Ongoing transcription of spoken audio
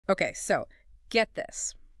Okay, so get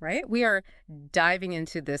this, right? We are diving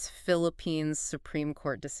into this Philippines Supreme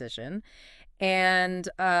Court decision, and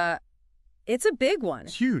it's a big one.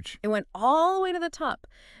 It's huge. It went all the way to the top,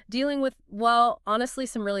 dealing with, well, honestly,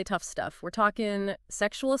 some really tough stuff. We're talking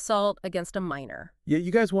sexual assault against a minor. Yeah,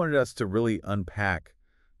 you guys wanted us to really unpack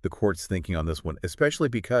the court's thinking on this one, especially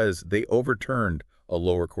because they overturned a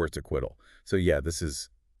lower court's acquittal. So yeah, this is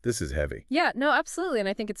heavy. Yeah, no, absolutely, and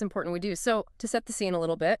I think it's important we do. So to set the scene a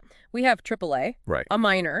little bit, we have AAA, Right. a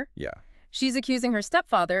minor. Yeah. She's accusing her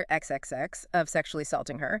stepfather, XXX, of sexually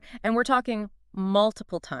assaulting her, and we're talking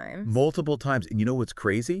multiple times. Multiple times. And you know what's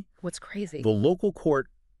crazy? What's crazy? The local court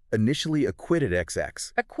initially acquitted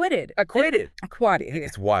XX. Acquitted. Acquitted. Acquitted.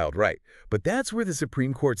 It's wild, right? But that's where the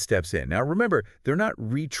Supreme Court steps in. Now, remember, they're not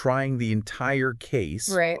retrying the entire case.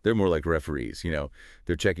 Right. They're more like referees,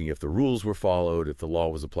 They're checking if the rules were followed, if the law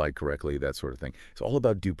was applied correctly, that sort of thing. It's all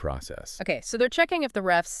about due process. Okay, so they're checking if the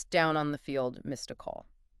refs down on the field missed a call.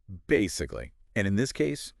 Basically. And in this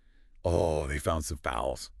case, they found some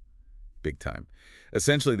fouls. Big time.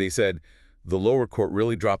 Essentially, they said the lower court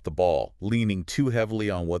really dropped the ball, leaning too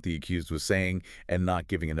heavily on what the accused was saying and not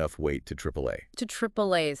giving enough weight to AAA. To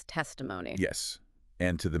AAA's testimony. Yes,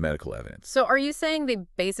 and to the medical evidence. So are you saying they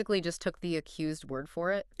basically just took the accused word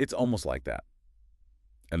for it? It's almost like that.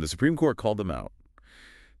 And the Supreme Court called them out.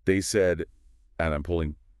 They said, and I'm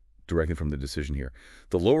pulling directly from the decision here,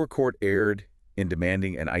 the lower court erred in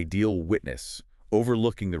demanding an ideal witness,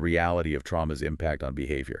 overlooking the reality of trauma's impact on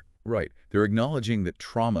behavior. Right. They're acknowledging that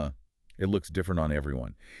trauma, it looks different on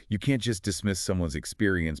everyone. You can't just dismiss someone's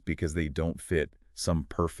experience because they don't fit some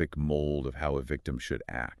perfect mold of how a victim should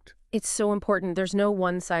act. It's so important. There's no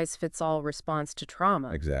one-size-fits-all response to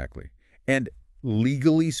trauma. Exactly. And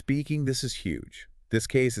legally speaking, this is huge. This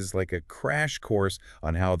case is like a crash course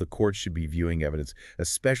on how the court should be viewing evidence,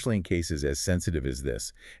 especially in cases as sensitive as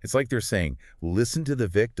this. It's like they're saying, listen to the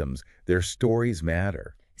victims. Their stories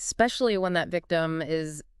matter. Especially when that victim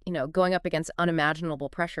is, going up against unimaginable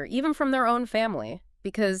pressure, even from their own family.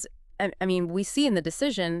 Because, I mean, we see in the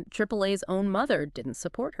decision, AAA's own mother didn't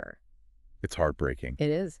support her. It's heartbreaking. It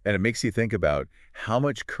is. And it makes you think about how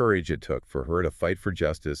much courage it took for her to fight for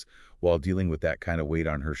justice while dealing with that kind of weight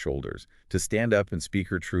on her shoulders, to stand up and speak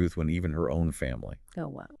her truth when even her own family. Oh,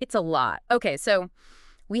 wow. It's a lot. Okay, so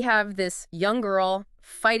we have this young girl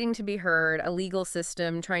fighting to be heard, a legal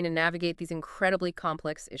system trying to navigate these incredibly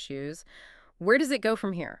complex issues. Where does it go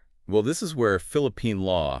from here? Well, this is where Philippine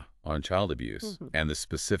law on child abuse and the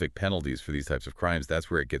specific penalties for these types of crimes,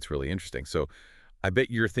 that's where it gets really interesting. So I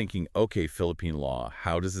bet you're thinking, okay, Philippine law,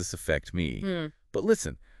 how does this affect me? But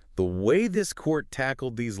listen, the way this court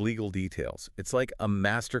tackled these legal details, it's like a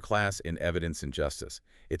masterclass in evidence and justice.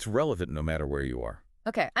 It's relevant no matter where you are.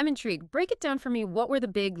 Okay, I'm intrigued. Break it down for me. What were the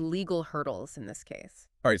big legal hurdles in this case?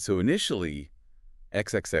 All right, so initially,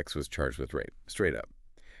 XXX was charged with rape, straight up.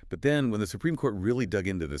 But then when the Supreme Court really dug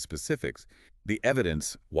into the specifics, the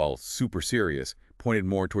evidence, while super serious, pointed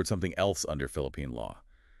more toward something else under Philippine law.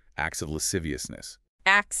 Acts of lasciviousness.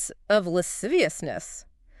 Acts of lasciviousness.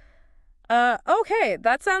 Okay,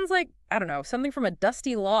 that sounds like, I don't know, something from a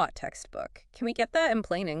dusty law textbook. Can we get that in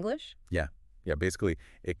plain English? Yeah, basically,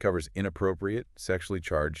 it covers inappropriate, sexually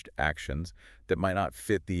charged actions that might not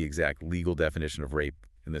fit the exact legal definition of rape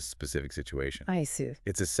in this specific situation. I see.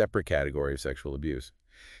 It's a separate category of sexual abuse.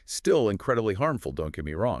 Still incredibly harmful, don't get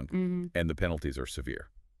me wrong, and the penalties are severe.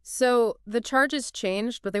 So the charges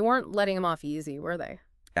changed, but they weren't letting him off easy, were they?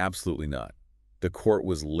 Absolutely not. The court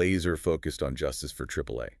was laser focused on justice for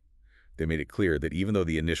AAA. They made it clear that even though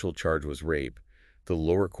the initial charge was rape, the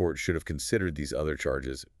lower court should have considered these other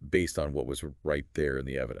charges based on what was right there in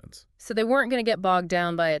the evidence. So they weren't going to get bogged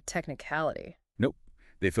down by a technicality. Nope.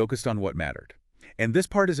 They focused on what mattered. And this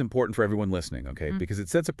part is important for everyone listening, okay? Because it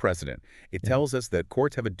sets a precedent. It tells us that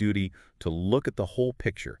courts have a duty to look at the whole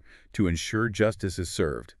picture to ensure justice is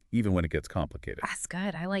served, even when it gets complicated. That's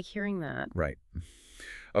good. I like hearing that. Right.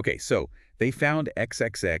 Okay, so they found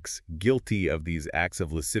XXX guilty of these acts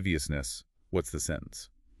of lasciviousness. What's the sentence?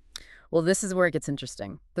 Well, this is where it gets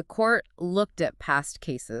interesting. The court looked at past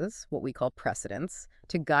cases, what we call precedents,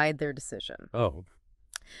 to guide their decision. Oh.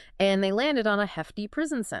 And they landed on a hefty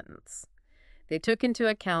prison sentence. They took into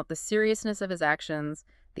account the seriousness of his actions,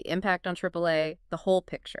 the impact on AAA, the whole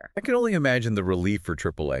picture. I can only imagine the relief for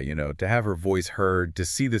AAA, to have her voice heard, to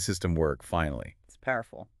see the system work, finally. It's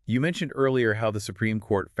powerful. You mentioned earlier how the Supreme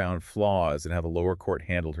Court found flaws in how the lower court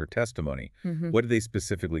handled her testimony. What did they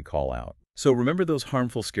specifically call out? So remember those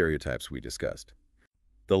harmful stereotypes we discussed?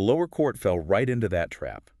 The lower court fell right into that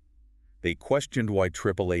trap. They questioned why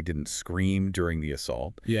AAA didn't scream during the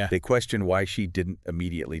assault. Yeah. They questioned why she didn't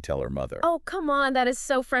immediately tell her mother. Oh, come on. That is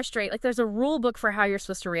so frustrating. Like, there's a rule book for how you're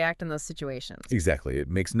supposed to react in those situations. Exactly. It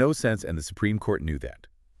makes no sense, and the Supreme Court knew that.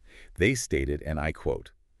 They stated, and I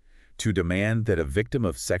quote, "To demand that a victim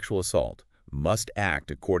of sexual assault must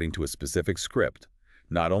act according to a specific script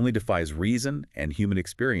not only defies reason and human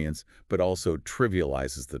experience, but also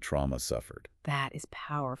trivializes the trauma suffered." That is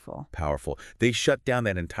powerful. Powerful. They shut down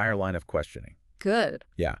that entire line of questioning. Good.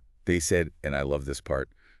 Yeah. They said, and I love this part,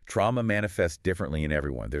 trauma manifests differently in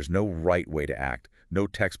everyone. There's no right way to act, no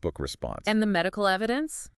textbook response. And the medical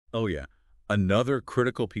evidence? Oh, yeah. Another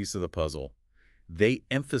critical piece of the puzzle. They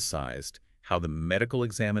emphasized how the medical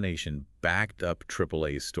examination backed up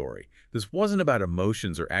AAA's story. This wasn't about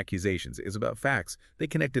emotions or accusations. It was about facts. They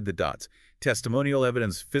connected the dots. Testimonial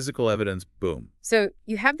evidence, physical evidence, boom. So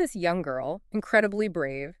you have this young girl, incredibly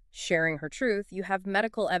brave, sharing her truth. You have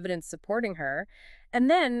medical evidence supporting her. And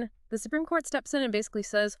then the Supreme Court steps in and basically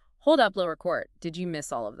says, hold up, lower court. Did you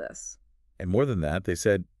miss all of this? And more than that, they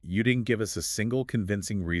said, you didn't give us a single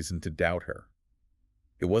convincing reason to doubt her.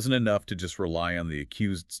 It wasn't enough to just rely on the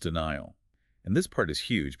accused's denial. And this part is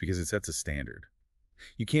huge because it sets a standard.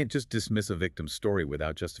 You can't just dismiss a victim's story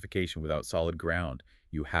without justification, without solid ground.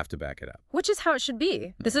 You have to back it up. Which is how it should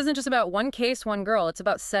be. This isn't just about one case, one girl. It's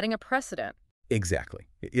about setting a precedent. Exactly.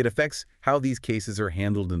 It affects how these cases are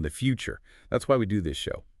handled in the future. That's why we do this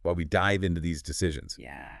show, why we dive into these decisions.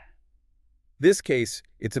 Yeah. This case,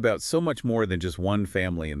 it's about so much more than just one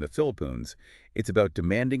family in the Philippines. It's about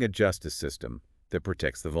demanding a justice system that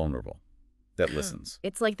protects the vulnerable, that listens.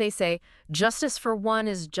 It's like they say, justice for one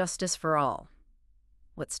is justice for all.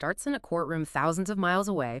 What starts in a courtroom thousands of miles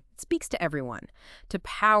away speaks to everyone. To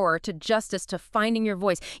power, to justice, to finding your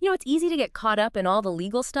voice. You know, it's easy to get caught up in all the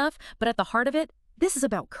legal stuff, but at the heart of it, this is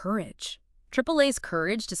about courage. AAA's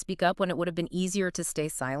courage to speak up when it would have been easier to stay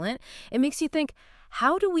silent. It makes you think,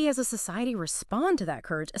 how do we as a society respond to that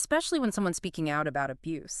courage, especially when someone's speaking out about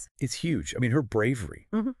abuse? It's huge. I mean, her bravery,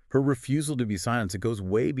 her refusal to be silenced, it goes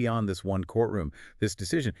way beyond this one courtroom, this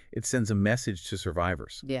decision. It sends a message to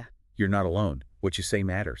survivors. Yeah. You're not alone. What you say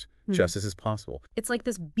matters. Justice is possible. It's like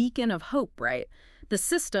this beacon of hope, right? The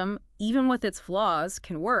system, even with its flaws,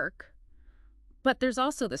 can work. But there's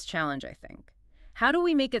also this challenge, I think. How do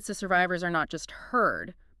we make it so survivors are not just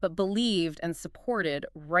heard, but believed and supported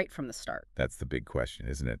right from the start? That's the big question,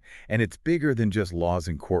 isn't it? And it's bigger than just laws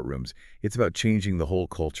in courtrooms. It's about changing the whole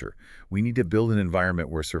culture. We need to build an environment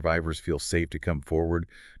where survivors feel safe to come forward,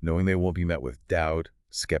 knowing they won't be met with doubt,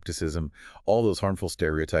 skepticism, all those harmful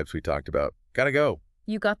stereotypes we talked about. Gotta go.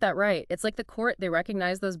 You got that right. It's like the court, they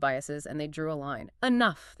recognized those biases and they drew a line.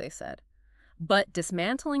 Enough, they said. But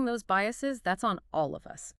dismantling those biases, that's on all of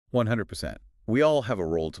us. 100%. We all have a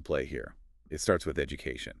role to play here. It starts with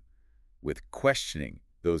education, with questioning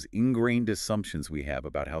those ingrained assumptions we have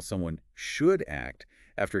about how someone should act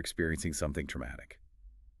after experiencing something traumatic.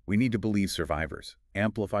 We need to believe survivors,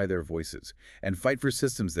 amplify their voices, and fight for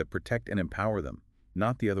systems that protect and empower them,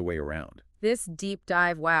 not the other way around. This deep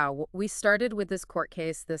dive, wow. We started with this court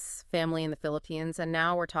case, this family in the Philippines, and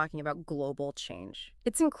now we're talking about global change.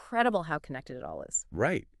 It's incredible how connected it all is.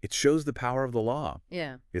 Right. It shows the power of the law.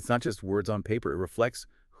 Yeah. It's not just words on paper. It reflects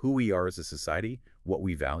who we are as a society, what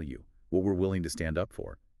we value, what we're willing to stand up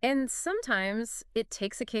for. And sometimes it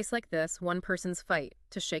takes a case like this, one person's fight,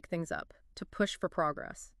 to shake things up, to push for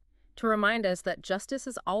progress, to remind us that justice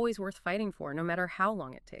is always worth fighting for, no matter how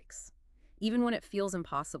long it takes, even when it feels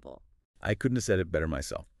impossible. I couldn't have said it better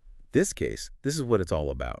myself. This case, this is what it's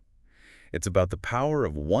all about. It's about the power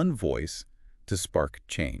of one voice to spark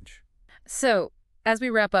change. So, as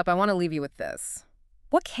we wrap up, I want to leave you with this.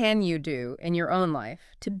 What can you do in your own life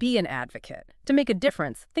to be an advocate, to make a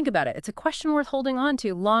difference? Think about it. It's a question worth holding on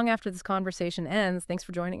to long after this conversation ends. Thanks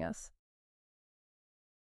for joining us.